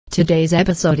Today's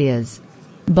episode is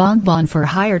BonBon for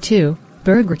Hire to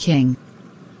Burger King.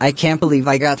 I can't believe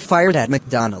I got fired at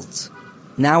McDonald's.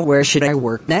 Now where should I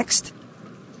work next?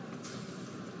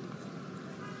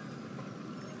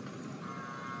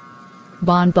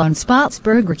 BonBon spots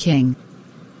Burger King.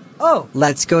 Oh,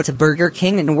 let's go to Burger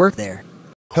King and work there.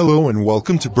 Hello and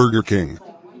welcome to Burger King.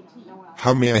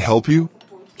 How may I help you?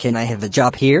 Can I have a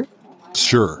job here?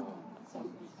 Sure.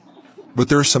 But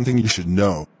there's something you should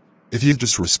know. If you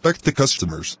disrespect the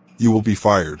customers, you will be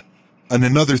fired. And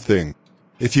another thing,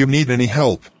 if you need any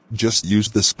help, just use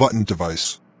this button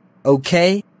device.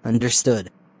 Okay, understood.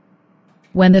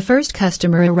 When the first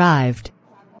customer arrived.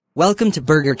 Welcome to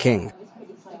Burger King.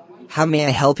 How may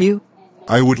I help you?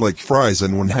 I would like fries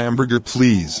and one hamburger,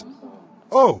 please.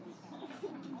 Oh!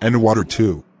 And water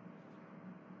too.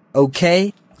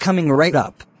 Okay, coming right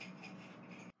up.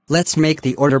 Let's make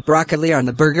the order broccoli on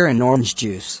the burger and orange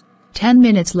juice. 10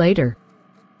 minutes later.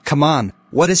 Come on,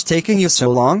 what is taking you so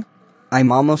long?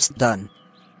 I'm almost done.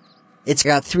 It's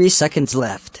got 3 seconds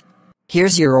left.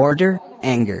 Here's your order,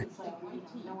 anger.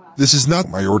 This is not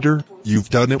my order, you've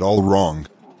done it all wrong.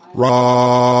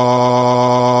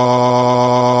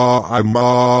 I'm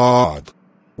mad.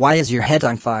 Why is your head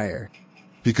on fire?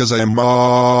 Because I am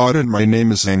mad and my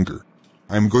name is Anger.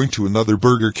 I'm going to another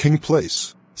Burger King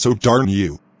place, so darn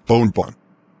you, BonBon.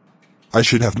 I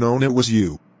should have known it was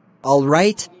you.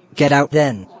 Alright, get out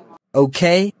then.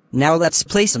 Okay, now let's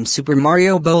play some Super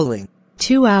Mario Bowling.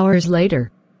 2 hours later.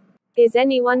 Is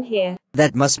anyone here?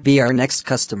 That must be our next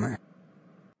customer.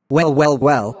 Well,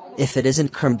 if it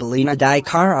isn't Crumbelina di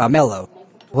Caramello.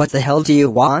 What the hell do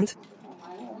you want?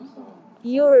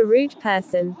 You're a rude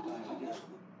person.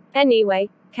 Anyway,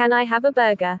 can I have a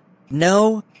burger?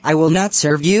 No, I will not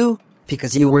serve you,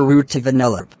 because you were rude to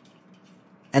Vanilla.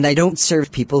 And I don't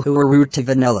serve people who are rude to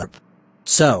Vanilla.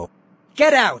 So,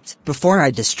 get out before I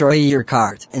destroy your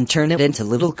cart and turn it into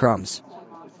little crumbs.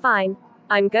 Fine.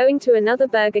 I'm going to another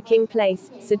Burger King place,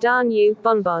 so darn you,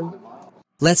 BonBon.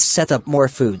 Let's set up more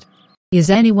food. Is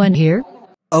anyone here?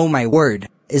 Oh my word,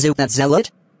 is it that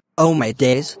zealot? Oh my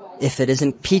days, if it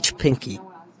isn't Peach Pinky.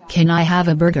 Can I have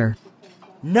a burger?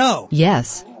 No!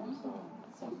 Yes.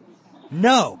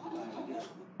 No!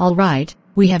 Alright,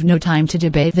 we have no time to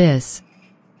debate this.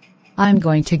 I'm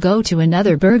going to go to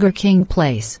another Burger King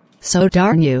place, so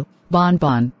darn you,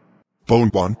 BonBon.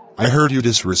 BonBon, I heard you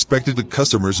disrespected the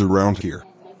customers around here.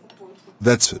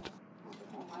 That's it.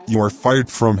 You are fired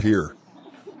from here.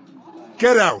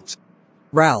 Get out!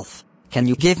 Ralph, can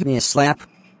you give me a slap?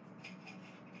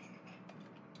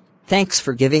 Thanks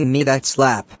for giving me that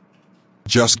slap.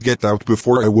 Just get out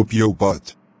before I whoop your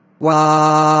butt. Wah!